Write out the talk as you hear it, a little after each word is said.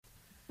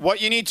What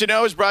you need to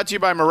know is brought to you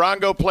by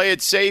Morongo. Play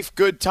it safe,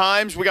 good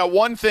times. We got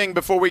one thing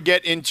before we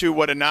get into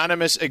what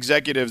anonymous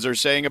executives are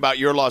saying about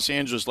your Los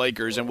Angeles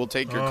Lakers, and we'll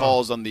take your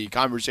calls on the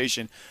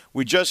conversation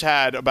we just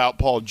had about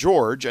Paul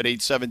George at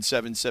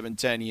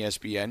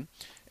 877-710-ESPN.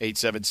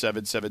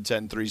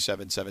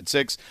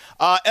 877-710-3776.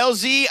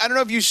 LZ, I don't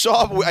know if you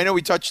saw, I know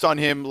we touched on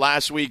him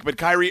last week, but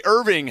Kyrie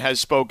Irving has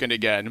spoken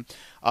again.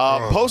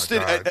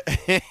 Posted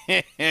an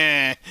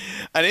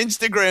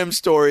Instagram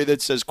story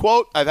that says,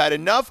 quote, "I've had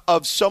enough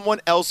of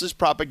someone else's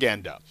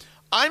propaganda.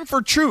 I'm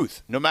for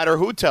truth, no matter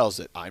who tells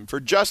it. I'm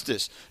for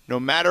justice, no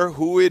matter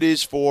who it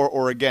is for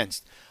or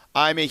against.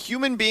 I'm a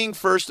human being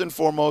first and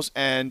foremost,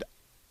 and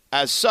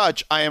as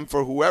such, I am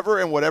for whoever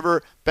and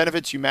whatever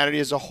benefits humanity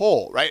as a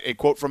whole," right? A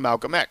quote from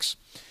Malcolm X.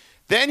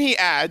 Then he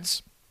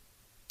adds,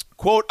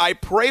 quote, "I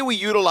pray we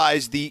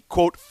utilize the,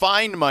 quote,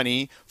 find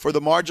money for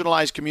the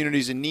marginalized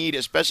communities in need,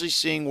 especially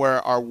seeing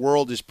where our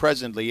world is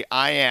presently.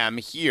 I am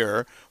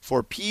here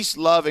for peace,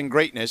 love, and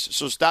greatness.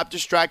 So stop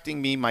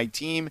distracting me, my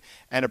team,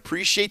 and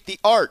appreciate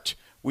the art.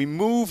 We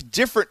move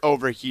different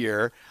over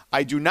here.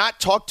 I do not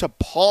talk to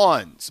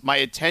pawns. My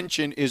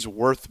attention is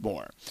worth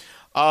more."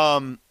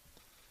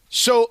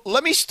 So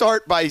let me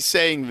start by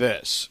saying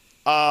this.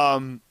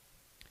 Kyrie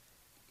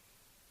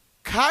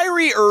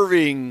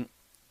Irving,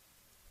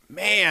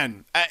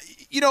 man,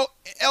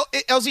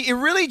 LZ, it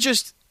really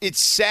just,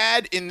 it's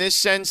sad in this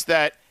sense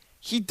that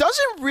he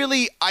doesn't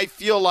really, I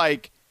feel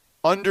like,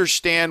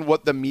 understand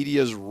what the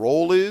media's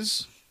role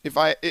is, if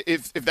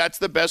that's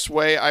the best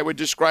way I would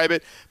describe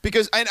it.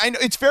 Because I know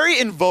it's very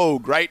in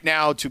vogue right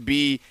now to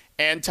be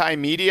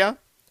anti-media,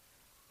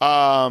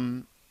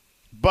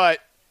 but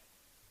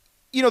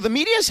the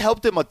media has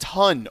helped him a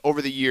ton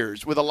over the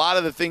years with a lot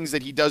of the things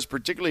that he does,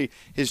 particularly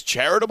his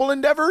charitable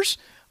endeavors.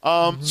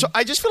 So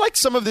I just feel like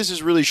some of this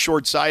is really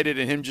short-sighted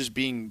and him just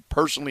being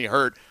personally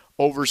hurt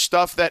over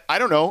stuff that, I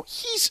don't know,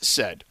 he's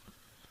said.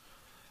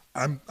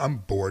 I'm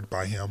bored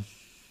by him.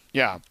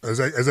 Yeah. As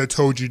I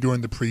told you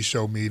during the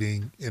pre-show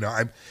meeting,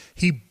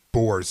 he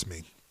bores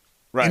me.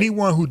 Right.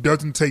 Anyone who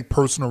doesn't take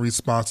personal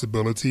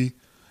responsibility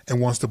and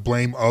wants to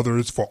blame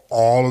others for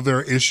all of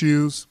their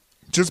issues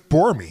just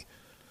bore me.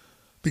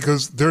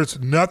 Because there's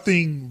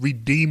nothing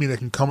redeeming that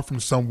can come from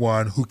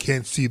someone who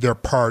can't see their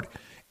part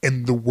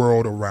in the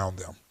world around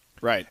them.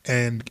 Right.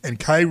 And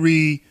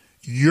Kyrie,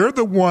 you're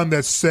the one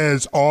that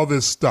says all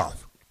this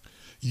stuff.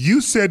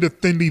 You said the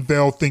thinly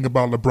veiled thing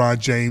about LeBron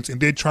James,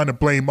 and they're trying to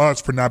blame us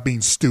for not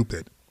being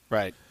stupid.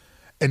 Right.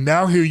 And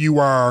now here you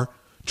are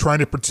trying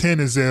to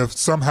pretend as if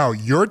somehow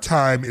your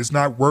time is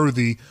not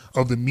worthy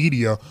of the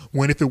media,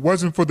 when if it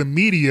wasn't for the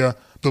media,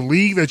 the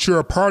league that you're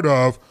a part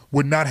of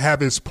would not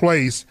have its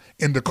place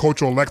in the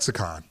cultural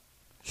lexicon.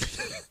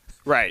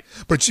 Right.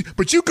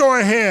 But you go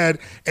ahead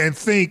and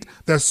think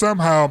that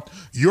somehow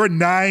your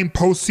 9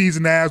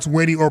 postseason abs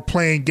winning or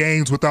playing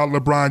games without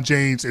LeBron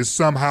James is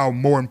somehow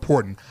more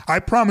important. I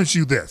promise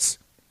you this.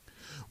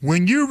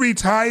 When you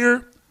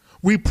retire,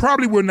 we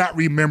probably will not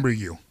remember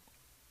you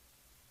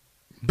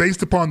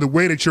based upon the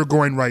way that you're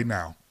going right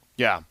now.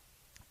 Yeah.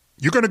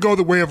 You're going to go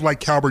the way of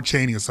like Calbert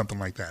Cheaney or something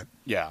like that.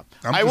 Yeah.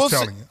 I'm just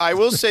telling you. I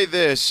will say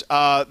this.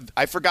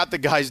 I forgot the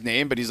guy's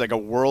name, but he's like a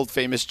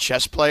world-famous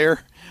chess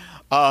player.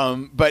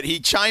 But he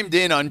chimed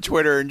in on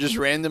Twitter and just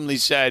randomly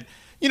said,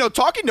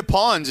 talking to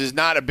pawns is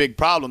not a big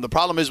problem. The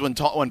problem is when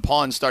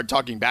pawns start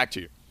talking back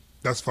to you.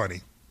 That's funny.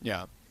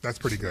 Yeah. That's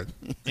pretty good.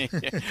 All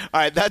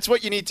right. That's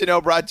what you need to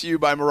know, brought to you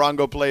by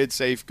Morongo. Play it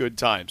safe. Good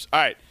times. All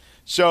right.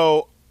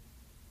 So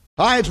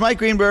Hi, it's Mike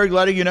Greenberg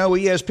letting you know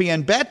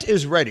ESPN Bet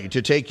is ready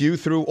to take you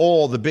through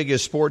all the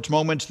biggest sports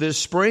moments this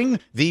spring.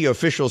 The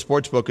official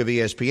sportsbook of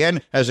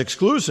ESPN has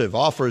exclusive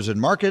offers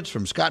and markets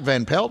from Scott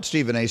Van Pelt,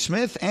 Stephen A.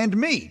 Smith, and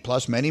me,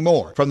 plus many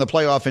more. From the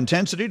playoff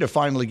intensity to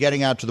finally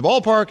getting out to the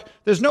ballpark,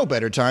 there's no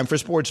better time for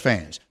sports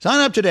fans. Sign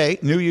up today.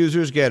 New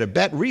users get a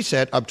bet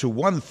reset up to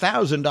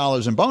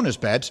 $1,000 in bonus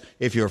bets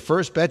if your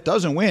first bet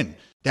doesn't win.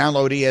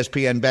 Download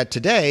ESPN Bet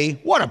today.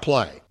 What a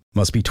play.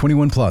 Must be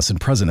 21 plus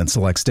and present in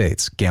select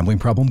states. Gambling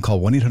problem?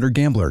 Call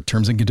 1-800-GAMBLER.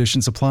 Terms and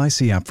conditions apply.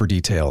 See app for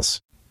details.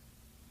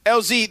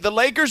 LZ, the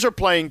Lakers are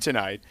playing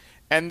tonight,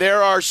 and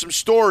there are some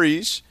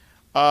stories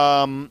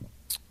in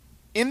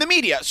the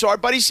media. So our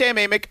buddy Sam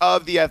Amick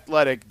of The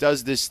Athletic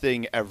does this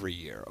thing every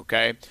year,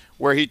 okay,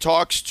 where he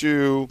talks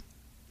to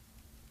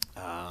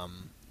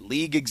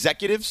league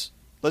executives,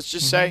 let's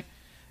just say,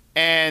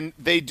 and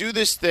they do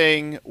this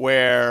thing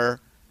where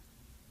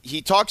he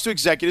talks to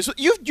executives.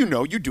 You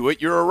do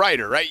it. You're a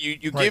writer, right?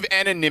 You give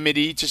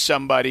anonymity to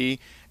somebody,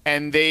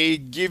 and they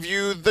give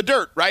you the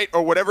dirt, right?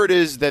 Or whatever it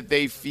is that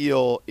they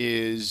feel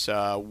is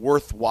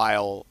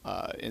worthwhile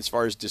as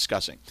far as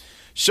discussing.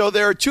 So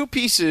there are two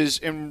pieces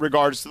in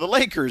regards to the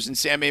Lakers in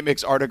Sam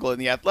Amick's article in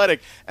The Athletic.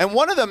 And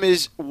one of them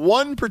is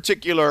one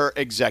particular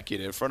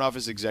executive, front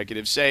office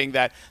executive, saying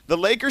that the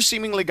Lakers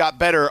seemingly got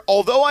better,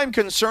 although I'm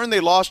concerned they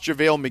lost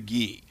JaVale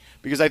McGee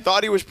because I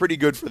thought he was pretty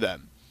good for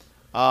them.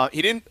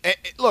 He didn't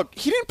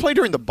play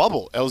during the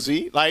bubble,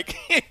 LZ. Like,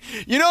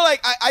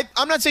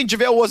 I'm not saying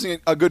JaVale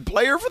wasn't a good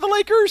player for the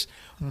Lakers,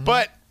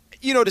 but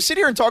to sit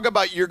here and talk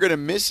about they're going to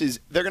miss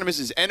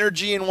his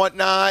energy and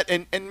whatnot,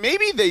 and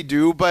maybe they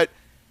do, but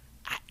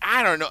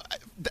I don't know.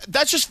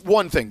 That's just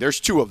one thing. There's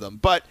two of them.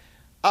 But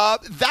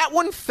that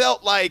one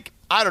felt like,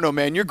 I don't know,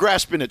 man, you're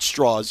grasping at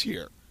straws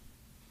here.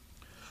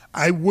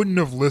 I wouldn't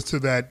have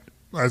listed that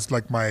as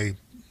like my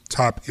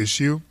top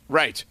issue.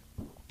 Right.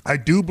 I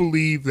do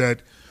believe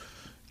that,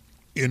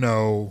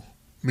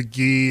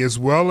 McGee as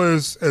well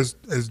as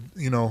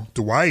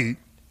Dwight,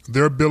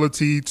 their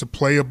ability to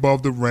play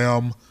above the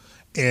rim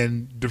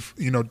and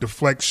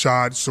deflect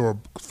shots or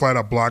flat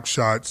out block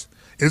shots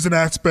is an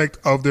aspect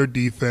of their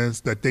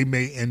defense that they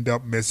may end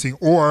up missing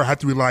or have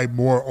to rely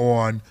more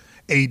on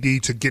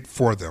AD to get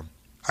for them.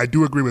 I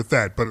do agree with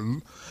that, but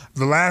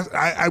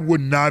I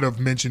would not have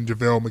mentioned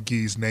JaVale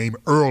McGee's name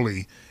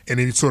early in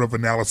any sort of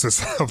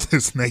analysis of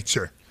this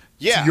nature.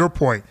 Yeah. To your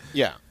point.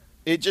 Yeah.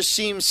 It just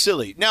seems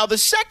silly. Now, the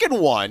second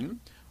one,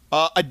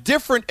 a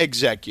different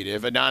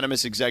executive,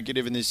 anonymous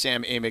executive in this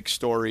Sam Amick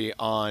story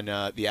on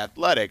The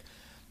Athletic.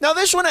 Now,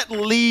 this one at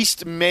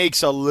least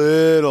makes a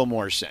little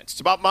more sense.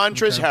 It's about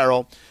Montrezl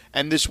Harrell,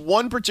 and this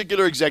one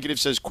particular executive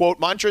says,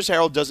 quote, Montrezl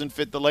Harrell doesn't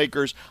fit the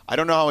Lakers. I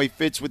don't know how he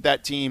fits with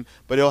that team,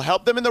 but he'll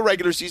help them in the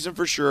regular season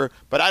for sure,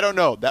 but I don't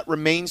know. That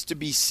remains to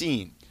be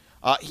seen.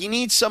 He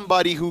needs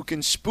somebody who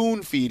can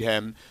spoon feed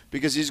him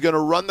because he's going to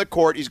run the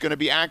court. He's going to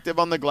be active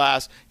on the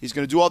glass. He's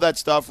going to do all that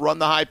stuff, run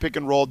the high pick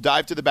and roll,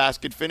 dive to the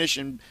basket, finish,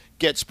 and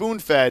get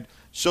spoon-fed.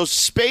 So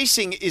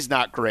spacing is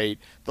not great.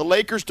 The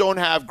Lakers don't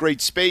have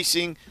great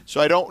spacing,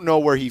 so I don't know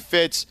where he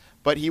fits,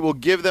 but he will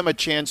give them a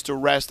chance to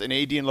rest, and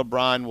AD and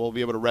LeBron will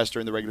be able to rest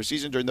during the regular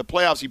season. During the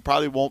playoffs, he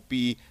probably won't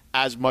be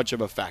as much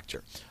of a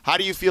factor. How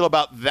do you feel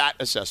about that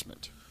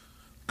assessment?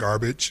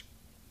 Garbage.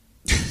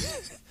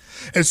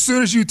 As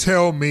soon as you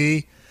tell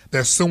me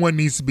that someone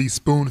needs to be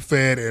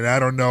spoon-fed and I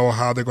don't know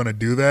how they're going to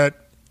do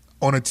that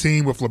on a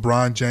team with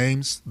LeBron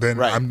James, then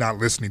right. I'm not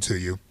listening to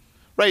you.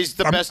 Right, he's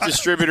the best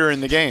distributor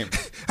in the game.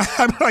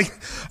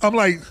 I'm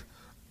like,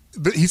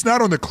 he's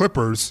not on the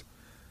Clippers,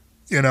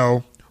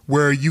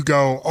 where you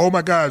go, oh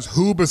my gosh,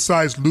 who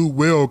besides Lou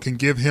Will can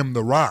give him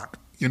the rock?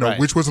 Right.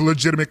 Which was a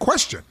legitimate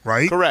question,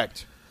 right?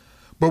 Correct.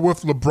 But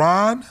with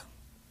LeBron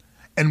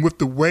and with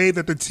the way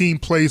that the team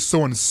plays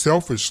so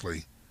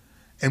unselfishly,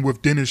 and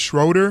with Dennis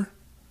Schroeder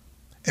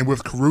and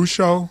with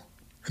Caruso,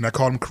 and I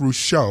call him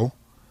Caruso,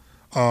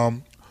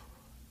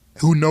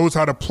 who knows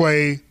how to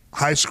play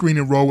high screen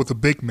and roll with a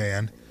big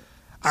man,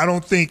 I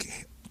don't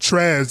think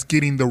Trez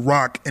getting the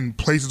rock in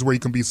places where he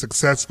can be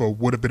successful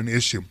would have been an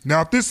issue.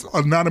 Now, if this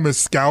anonymous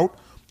scout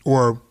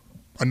or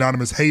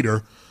anonymous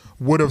hater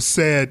would have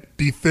said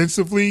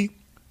defensively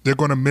they're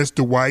going to miss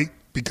Dwight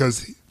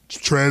because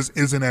Trez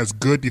isn't as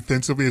good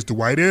defensively as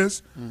Dwight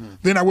is,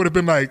 then I would have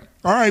been like,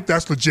 all right,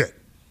 that's legit.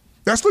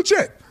 That's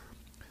legit.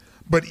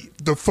 But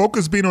the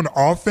focus being on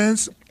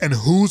offense and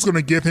who's going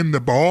to give him the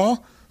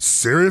ball,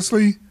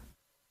 seriously?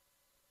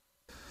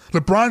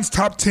 LeBron's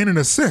top 10 in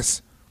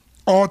assists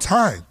all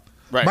time.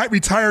 Right. Might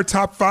retire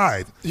top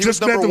 5. He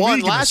just was led the number league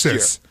in last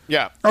assists.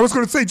 year. Yeah. I was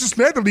going to say, just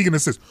led the league in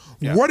assists.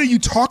 Yeah. What are you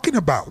talking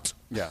about?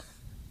 Yeah.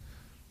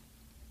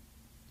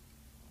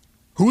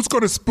 Who's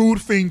going to spoon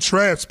feed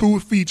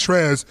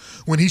Trez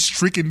when he's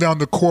streaking down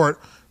the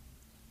court?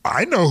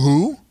 I know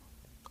who.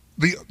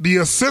 The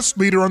assist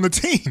leader on the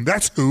team.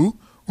 That's who.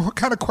 What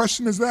kind of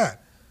question is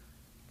that?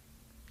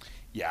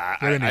 Yeah,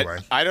 anyway.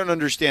 I don't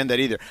understand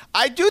that either.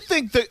 I do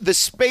think the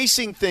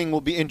spacing thing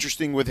will be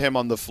interesting with him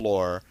on the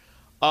floor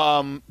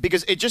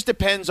because it just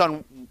depends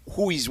on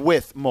who he's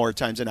with more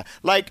times than not.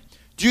 Like,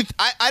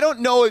 I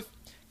don't know if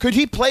 – could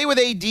he play with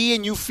AD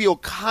and you feel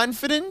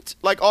confident,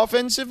 like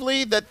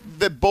offensively, that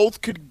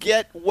both could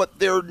get what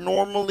they're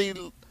normally,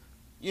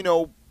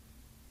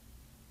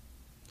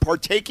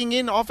 partaking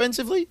in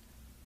offensively?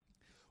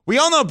 We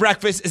all know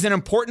breakfast is an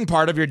important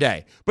part of your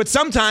day, but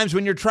sometimes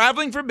when you're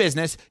traveling for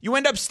business, you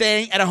end up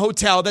staying at a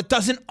hotel that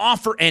doesn't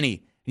offer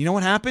any. You know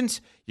what happens?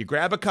 You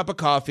grab a cup of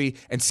coffee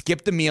and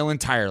skip the meal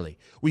entirely.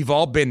 We've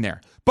all been there.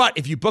 But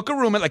if you book a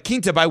room at La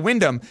Quinta by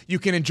Wyndham, you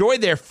can enjoy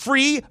their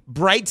free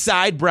Bright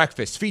Side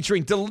breakfast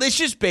featuring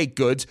delicious baked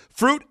goods,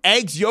 fruit,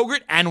 eggs,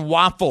 yogurt, and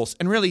waffles.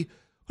 And really,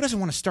 who doesn't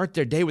want to start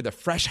their day with a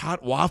fresh,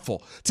 hot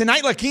waffle?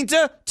 Tonight, La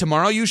Quinta,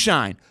 tomorrow you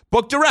shine.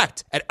 Book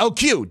direct at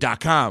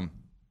lq.com.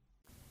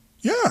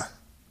 Yeah,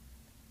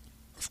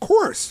 of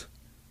course.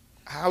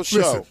 How so?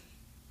 Listen,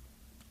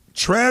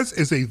 Trez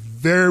is a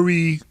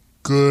very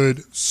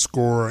good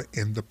scorer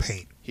in the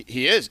paint.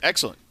 He is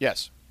excellent.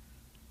 Yes.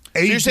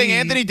 AD, so you're saying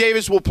Anthony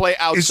Davis will play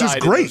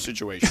outside in those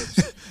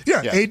situations?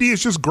 yeah, AD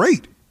is just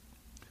great.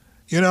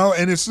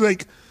 And it's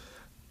like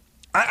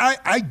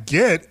I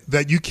get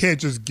that you can't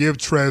just give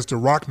Trez the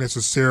rock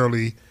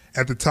necessarily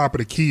at the top of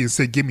the key and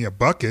say, "Give me a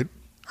bucket."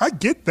 I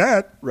get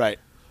that. Right.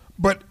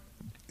 But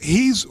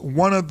he's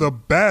one of the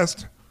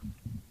best,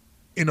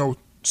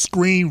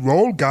 screen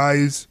roll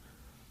guys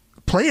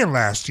playing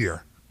last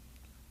year.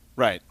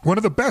 Right. One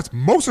of the best.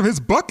 Most of his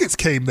buckets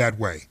came that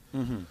way.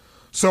 Mm-hmm.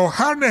 So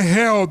how in the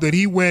hell did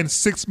he win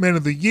 6th Man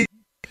of the Year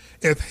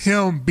if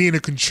him being a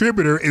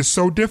contributor is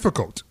so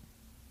difficult?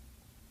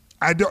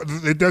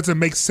 It doesn't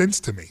make sense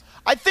to me.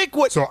 I think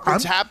what's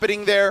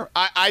happening there,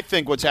 I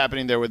think what's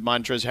happening there with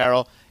Montrezl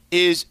Harrell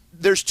is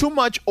there's too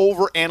much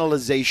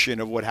overanalyzation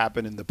of what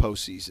happened in the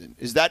postseason.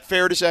 Is that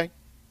fair to say?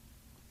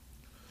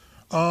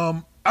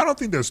 I don't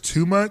think there's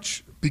too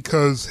much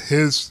because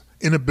his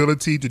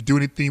inability to do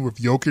anything with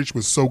Jokic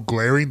was so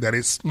glaring that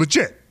it's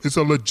legit. It's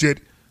a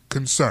legit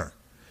concern.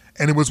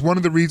 And it was one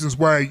of the reasons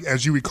why,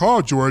 as you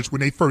recall, George, when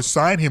they first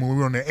signed him when we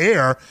were on the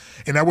air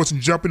and I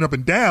wasn't jumping up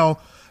and down,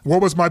 what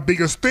was my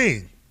biggest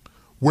thing?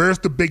 Where's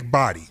the big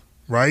body,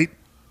 right?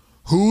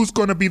 Who's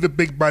going to be the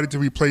big body to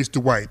replace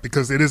Dwight?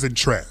 Because it isn't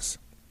Trez.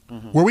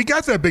 Mm-hmm. Well, we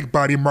got that big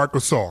body in Marc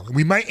Gasol. And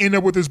we might end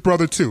up with his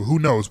brother too. Who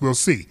knows? We'll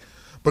see.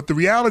 But the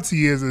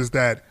reality is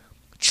that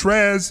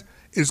Trez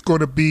is going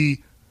to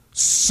be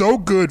so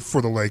good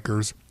for the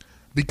Lakers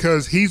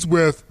because he's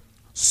with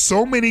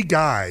so many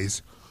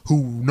guys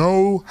who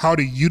know how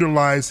to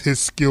utilize his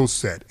skill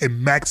set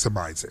and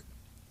maximize it.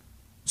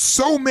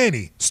 So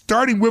many,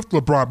 starting with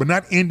LeBron, but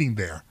not ending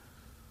there.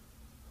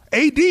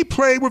 AD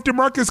played with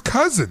DeMarcus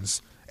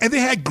Cousins, and they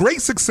had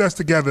great success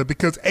together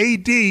because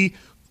AD,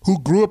 who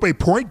grew up a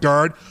point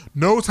guard,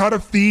 knows how to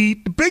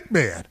feed the big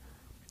man.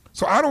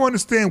 So I don't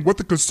understand what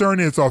the concern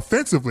is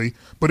offensively,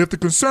 but if the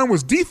concern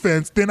was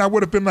defense, then I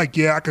would have been like,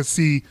 yeah, I could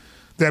see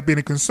that being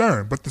a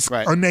concern. But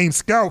the unnamed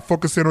scout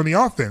focusing on the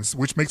offense,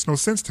 which makes no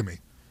sense to me.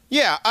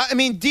 Yeah, I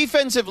mean,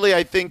 defensively,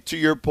 I think to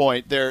your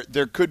point, there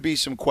could be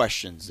some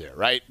questions there,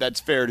 right?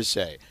 That's fair to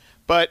say.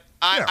 But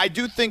I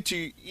do think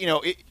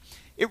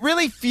it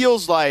really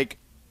feels like,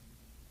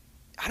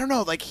 I don't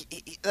know,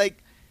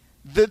 like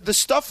the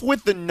stuff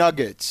with the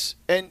Nuggets,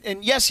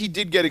 and yes, he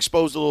did get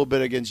exposed a little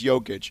bit against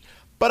Jokic,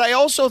 but I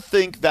also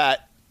think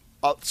that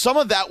some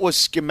of that was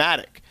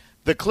schematic.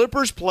 The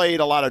Clippers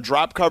played a lot of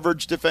drop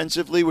coverage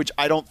defensively, which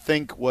I don't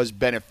think was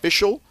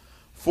beneficial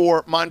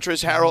for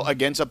Montrezl Harrell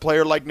against a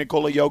player like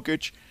Nikola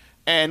Jokic.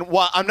 And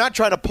while I'm not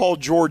trying to Paul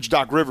George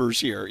Doc Rivers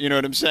here, you know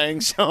what I'm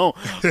saying? So,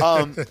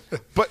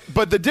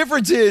 but the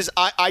difference is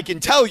I can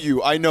tell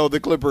you I know the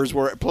Clippers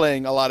were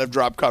playing a lot of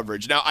drop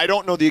coverage. Now, I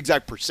don't know the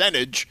exact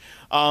percentage,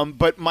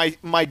 but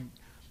the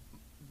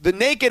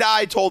naked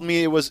eye told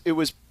me it was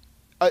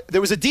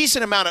there was a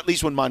decent amount, at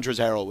least when Montrezl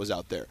Harrell was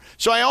out there.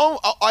 So I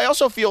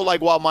also feel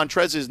like while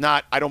Montrez is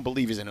not, I don't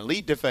believe he's an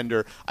elite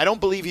defender, I don't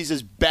believe he's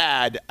as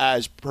bad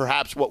as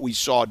perhaps what we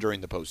saw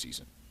during the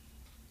postseason.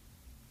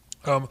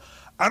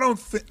 I don't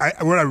think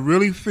what I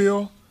really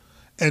feel,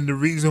 and the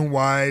reason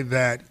why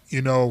that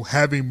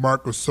having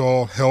Marc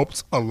Gasol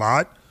helps a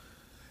lot,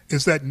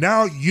 is that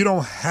now you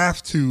don't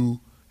have to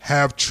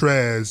have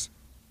Trez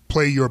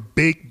play your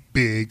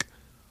big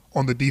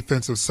on the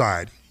defensive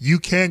side. You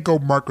can go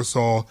Marc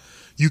Gasol.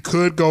 You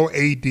could go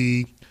AD.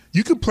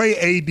 You could play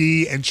AD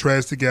and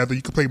Trez together.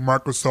 You could play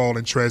Marc Gasol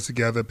and Trez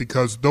together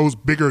because those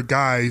bigger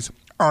guys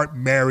aren't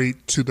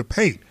married to the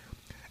paint.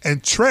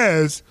 And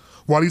Trez,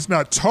 while he's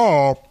not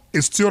tall,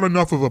 is still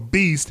enough of a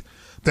beast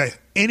that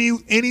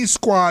any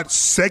squad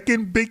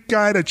second big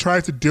guy that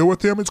tries to deal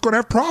with him is going to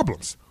have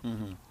problems.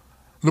 Mm-hmm.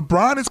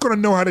 LeBron is going to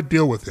know how to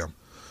deal with him.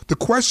 The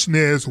question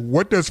is,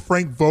 what does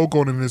Frank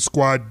Vogel and his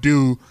squad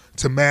do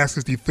to mask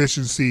his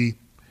deficiency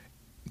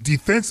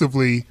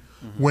defensively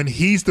when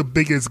he's the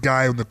biggest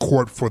guy on the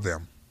court for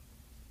them?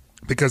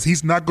 Because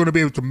he's not going to be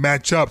able to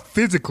match up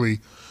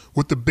physically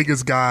with the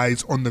biggest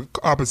guys on the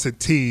opposite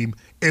team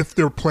if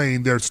they're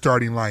playing their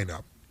starting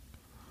lineup.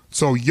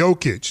 So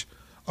Jokic,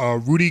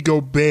 Rudy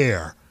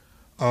Gobert,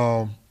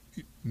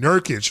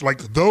 Nurkic,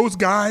 like those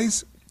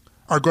guys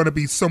are going to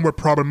be somewhat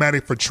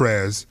problematic for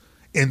Trez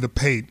in the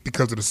paint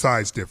because of the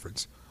size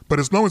difference. But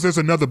as long as there's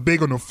another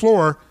big on the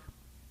floor,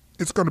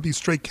 it's going to be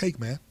straight cake,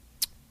 man.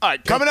 All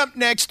right, coming up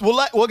next,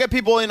 we'll get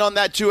people in on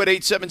that too at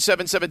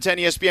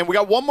 877-710-ESPN. We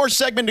got one more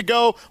segment to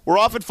go. We're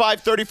off at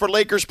 5:30 for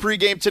Lakers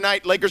pregame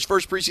tonight. Lakers'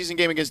 first preseason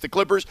game against the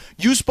Clippers.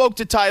 You spoke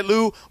to Ty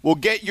Lue. We'll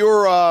get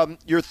your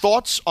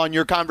thoughts on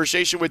your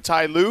conversation with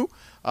Ty Lue.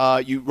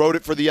 You wrote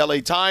it for the LA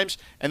Times,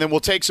 and then we'll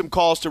take some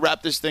calls to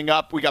wrap this thing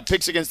up. We got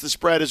Picks Against the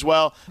Spread as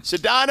well.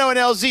 Sedano and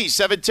LZ,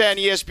 710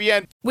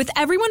 ESPN. With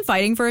everyone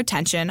fighting for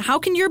attention, how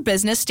can your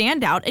business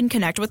stand out and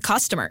connect with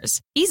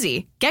customers?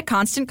 Easy. Get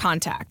Constant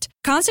Contact.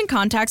 Constant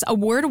Contact's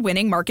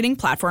award-winning marketing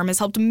platform has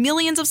helped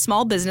millions of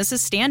small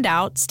businesses stand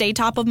out, stay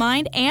top of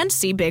mind, and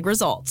see big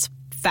results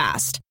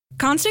fast.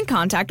 Constant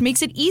Contact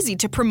makes it easy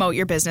to promote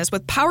your business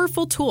with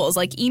powerful tools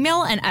like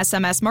email and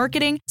SMS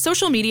marketing,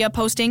 social media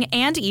posting,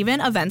 and even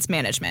events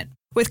management.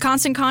 With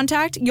Constant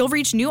Contact, you'll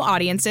reach new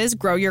audiences,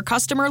 grow your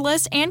customer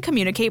list, and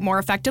communicate more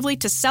effectively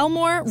to sell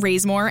more,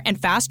 raise more,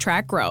 and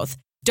fast-track growth.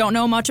 Don't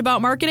know much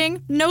about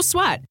marketing? No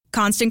sweat.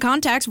 Constant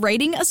Contact's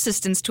writing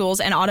assistance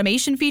tools and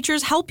automation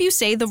features help you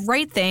say the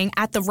right thing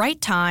at the right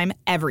time,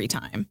 every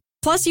time.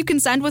 Plus, you can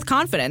send with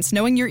confidence,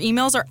 knowing your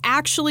emails are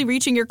actually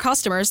reaching your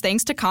customers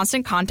thanks to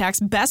Constant Contact's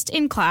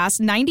best-in-class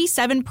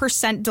 97%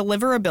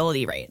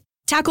 deliverability rate.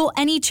 Tackle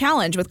any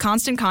challenge with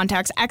Constant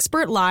Contact's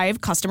expert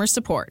live customer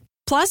support.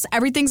 Plus,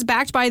 everything's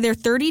backed by their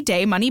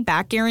 30-day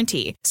money-back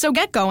guarantee. So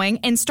get going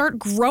and start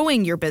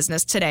growing your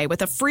business today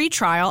with a free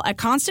trial at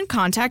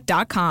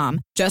ConstantContact.com.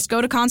 Just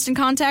go to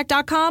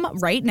ConstantContact.com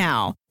right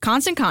now.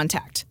 Constant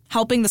Contact.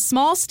 helping the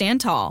small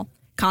stand tall.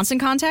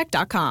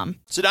 ConstantContact.com.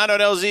 Sedano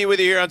and LZ with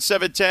you here on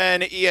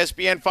 710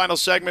 ESPN. Final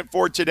segment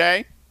for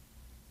today.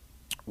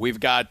 We've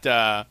got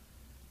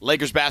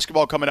Lakers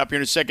basketball coming up here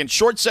in a second.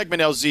 Short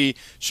segment, LZ.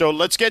 So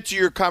let's get to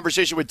your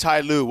conversation with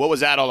Ty Lue. What was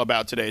that all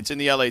about today? It's in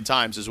the LA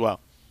Times as well.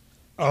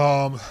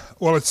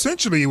 Well,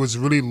 essentially, it was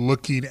really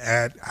looking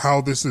at how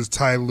this is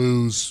Ty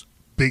Lue's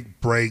big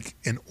break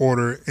in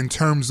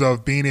terms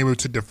of being able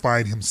to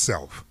define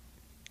himself,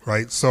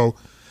 right? So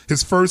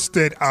his first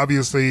stint,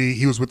 obviously,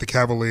 he was with the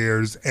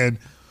Cavaliers, and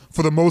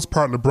for the most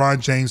part, LeBron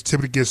James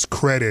typically gets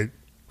credit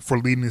for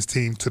leading his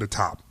team to the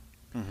top.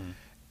 Mm-hmm.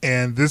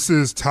 And this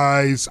is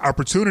Ty's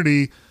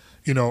opportunity,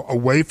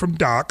 away from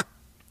Doc,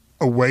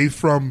 away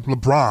from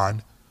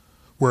LeBron,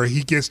 where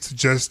he gets to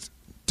just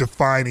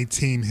define a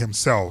team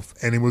himself.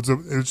 And it was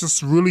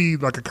just really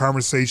like a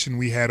conversation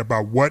we had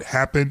about what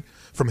happened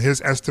from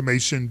his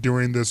estimation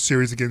during the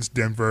series against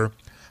Denver,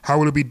 how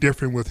would it be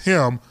different with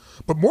him,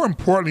 but more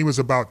importantly, it was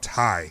about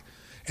Ty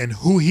and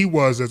who he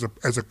was as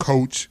a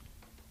coach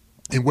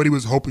and what he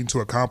was hoping to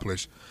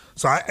accomplish.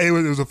 So it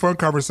was a fun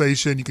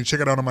conversation. You can check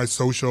it out on my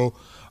social.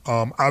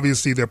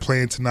 Obviously, they're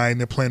playing tonight and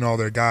they're playing all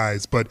their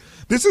guys, but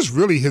this is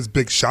really his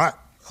big shot,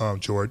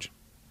 George.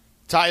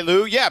 Ty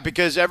Lue, yeah,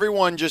 because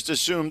everyone just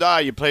assumed,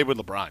 you played with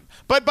LeBron.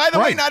 But by the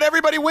way, not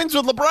everybody wins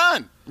with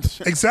LeBron.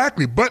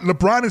 Exactly, but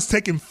LeBron has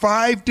taken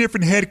 5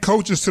 different head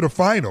coaches to the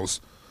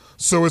finals.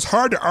 So it's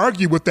hard to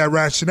argue with that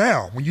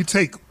rationale when you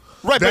take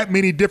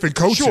many different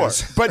coaches.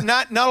 Sure, but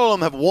not all of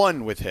them have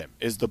won with him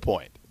is the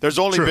point. There's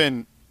only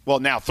been,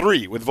 now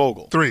 3 with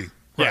Vogel. 3, right.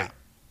 Yeah.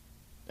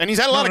 And he's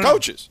had a lot of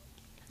coaches.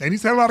 And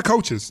he's had a lot of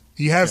coaches.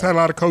 He has had a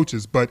lot of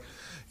coaches. But,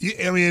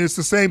 it's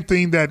the same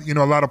thing that,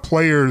 a lot of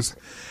players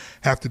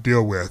have to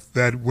deal with,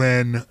 that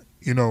when,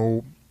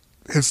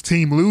 his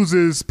team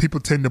loses, people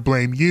tend to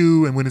blame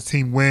you, and when his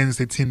team wins,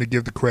 they tend to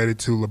give the credit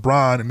to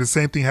LeBron, and the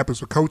same thing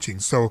happens with coaching.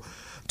 So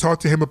talk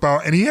to him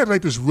about, and he had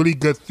this really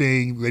good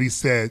thing that he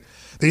said,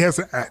 that he has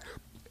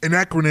an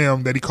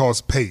acronym that he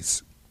calls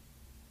PACE,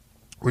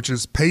 which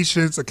is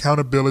patience,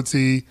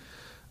 accountability,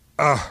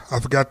 I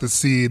forgot the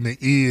C, and the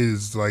E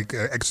is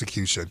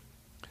execution.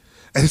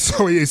 And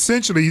so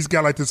essentially he's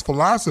got this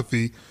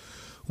philosophy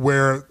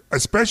where,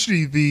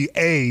 especially the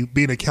A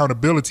being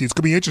accountability, it's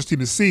going to be interesting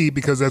to see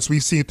because as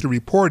we've seen through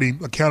reporting,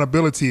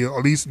 accountability,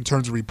 at least in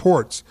terms of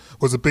reports,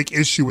 was a big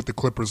issue with the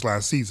Clippers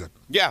last season.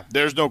 Yeah,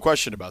 there's no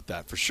question about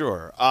that for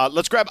sure.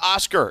 Let's grab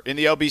Oscar in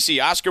the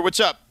LBC. Oscar, what's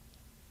up?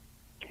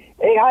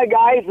 Hey, hi,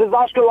 guys. This is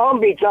Oscar Long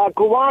Beach,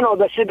 Cubano,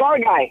 the cigar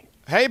guy.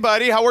 Hey,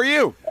 buddy. How are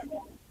you?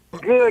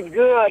 Good.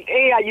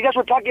 Hey, you guys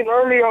were talking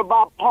earlier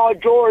about Paul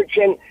George,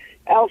 and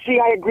LC,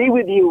 I agree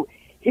with you.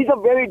 He's a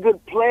very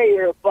good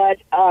player, but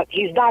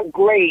he's not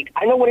great.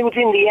 I know when he was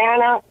in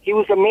Indiana, he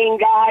was the main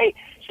guy,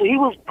 so he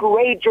was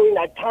great during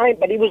that time,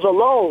 but he was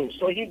alone,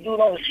 so he'd do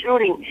all the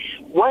shooting.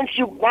 Once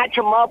you match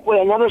him up with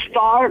another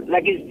star,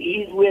 like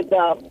he's with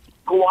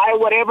Kawhi or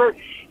whatever,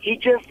 he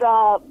just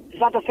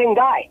he's not the same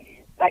guy.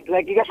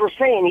 Like you guys were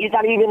saying, he's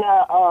not even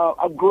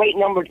a great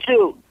number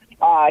 2.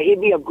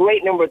 He'd be a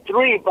great number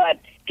 3, but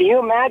can you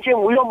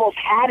imagine? We almost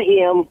had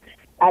him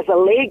as a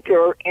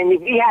Laker, and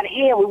if we had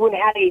him, we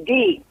wouldn't have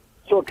AD.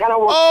 So it kind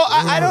of works.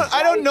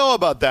 I don't know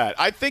about that.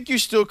 I think you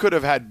still could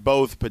have had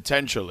both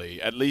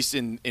potentially, at least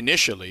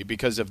initially,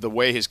 because of the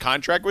way his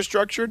contract was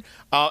structured.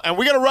 And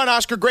we got to run,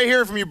 Oscar. Great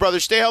hearing from you, brother.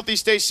 Stay healthy,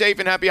 stay safe,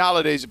 and happy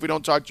holidays if we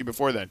don't talk to you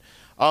before then.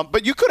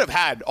 But you could have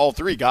had all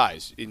 3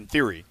 guys, in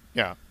theory.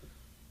 Yeah.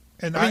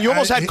 And you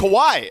almost had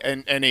Kawhi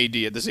and AD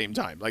at the same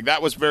time.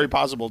 That was very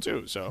possible,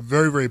 too. So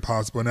very, very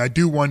possible. And I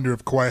do wonder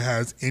if Kawhi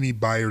has any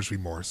buyer's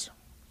remorse.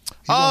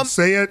 He won't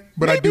say it,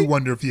 but maybe. I do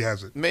wonder if he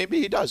has it. Maybe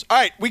he does. All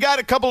right, we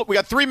got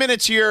 3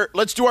 minutes here.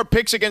 Let's do our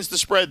picks against the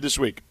spread this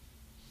week.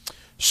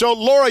 So,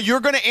 Laura, you're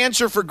going to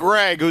answer for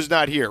Greg, who's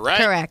not here, right?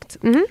 Correct.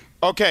 Mm-hmm.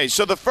 Okay,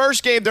 so the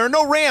first game, there are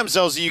no Rams,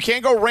 LZ. You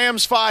can't go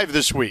Rams 5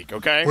 this week,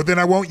 okay? Well, then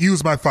I won't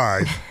use my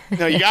 5.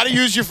 No, you got to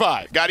use your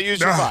 5. Got to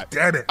use your 5.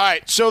 Damn it. All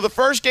right, so the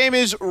first game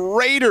is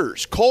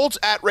Raiders. Colts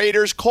at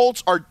Raiders.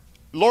 Colts are,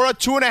 Laura,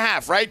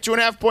 2.5, right?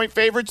 2.5-point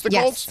favorites, the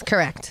Colts? Yes,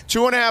 correct.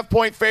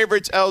 2.5-point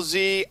favorites,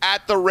 LZ,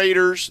 at the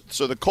Raiders.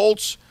 So the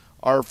Colts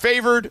are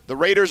favored. The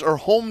Raiders are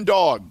home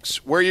dogs.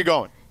 Where are you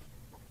going?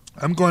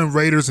 I'm going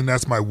Raiders, and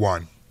that's my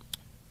 1.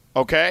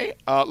 Okay.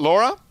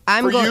 Laura,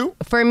 you?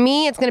 For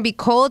me, it's going to be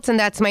Colts, and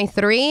that's my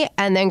 3.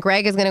 And then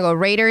Greg is going to go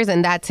Raiders,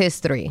 and that's his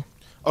 3.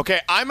 Okay,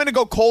 I'm going to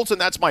go Colts, and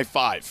that's my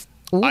 5.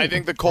 Ooh. I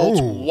think the Colts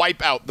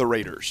wipe out the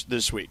Raiders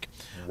this week.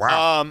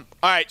 Wow. All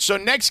right, so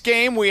next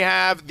game we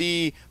have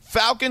the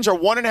Falcons are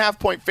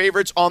 1.5-point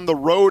favorites on the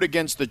road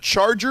against the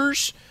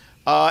Chargers.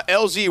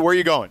 LZ, where are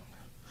you going?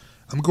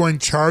 I'm going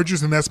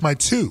Chargers, and that's my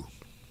 2.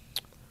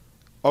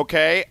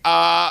 Okay.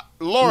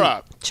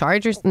 Laura.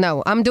 Chargers?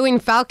 No, I'm doing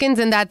Falcons,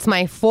 and that's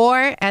my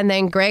 4. And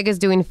then Greg is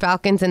doing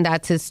Falcons, and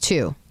that's his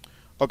 2.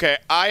 Okay,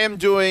 I am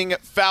doing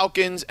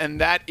Falcons,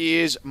 and that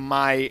is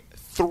my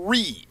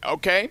 3.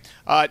 Okay.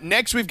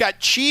 Next, we've got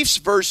Chiefs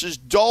versus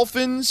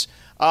Dolphins.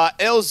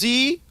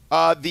 LZ,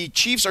 the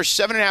Chiefs are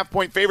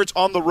 7.5-point favorites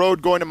on the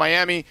road going to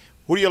Miami.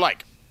 Who do you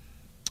like?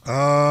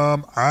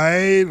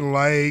 I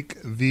like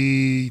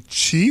the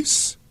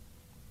Chiefs,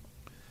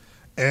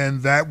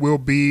 and that will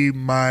be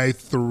my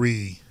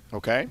 3.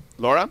 Okay.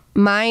 Laura?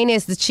 Mine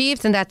is the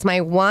Chiefs, and that's my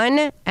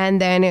 1.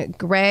 And then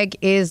Greg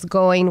is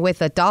going with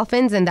the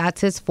Dolphins, and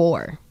that's his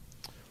 4.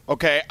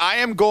 Okay, I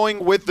am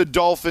going with the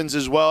Dolphins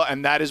as well,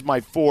 and that is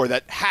my 4.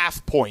 That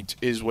half point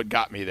is what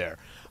got me there.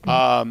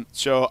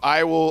 So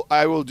I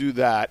will do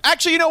that.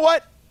 Actually, you know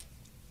what?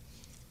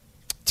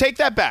 Take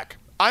that back.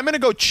 I'm going to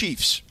go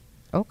Chiefs.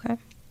 Okay.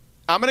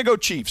 I'm going to go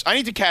Chiefs. I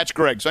need to catch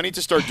Greg, so I need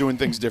to start doing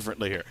things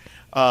differently here.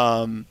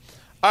 All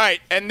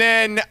right, and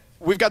then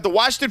we've got the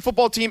Washington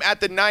football team at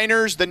the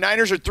Niners. The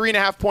Niners are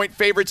 3.5-point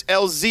favorites.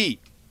 LZ.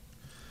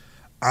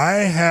 I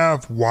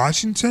have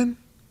Washington,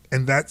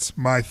 and that's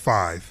my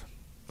 5.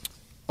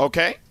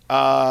 Okay.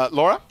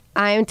 Laura?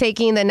 I'm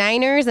taking the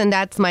Niners, and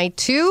that's my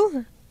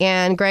 2.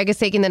 And Greg is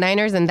taking the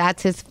Niners, and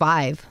that's his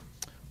 5.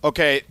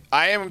 Okay,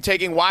 I am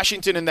taking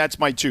Washington, and that's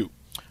my 2.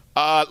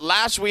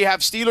 Last, we have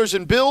Steelers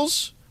and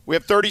Bills. We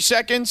have 30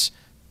 seconds.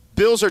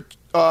 Bills are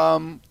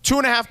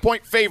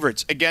 2.5-point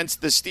favorites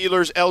against the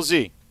Steelers.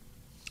 LZ.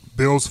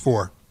 Bills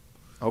 4.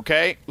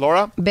 Okay,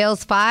 Laura?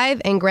 Bills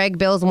 5, and Greg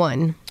Bills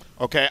 1.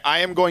 Okay, I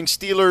am going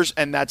Steelers,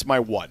 and that's my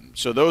 1.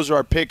 So those are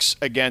our picks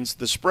against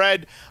the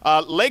spread.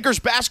 Lakers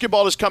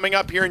basketball is coming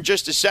up here in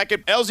just a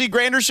second. LZ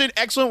Granderson,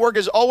 excellent work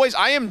as always.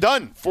 I am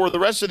done for the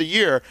rest of the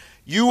year.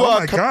 Oh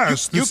my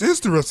gosh, this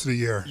is the rest of the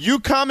year. You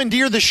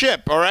commandeer the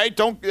ship, all right?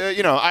 Don't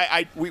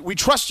we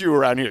trust you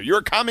around here.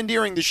 You're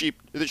commandeering the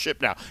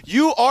ship now.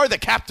 You are the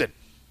captain.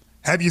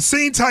 Have you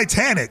seen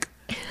Titanic?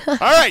 All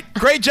right,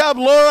 great job,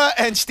 Laura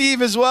and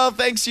Steve as well.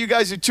 Thanks to you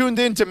guys who tuned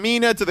in, to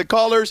Mina, to the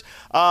callers.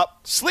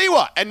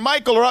 Sliwa and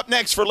Michael are up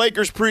next for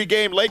Lakers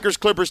pregame. Lakers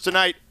Clippers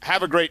tonight.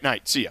 Have a great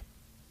night. See ya.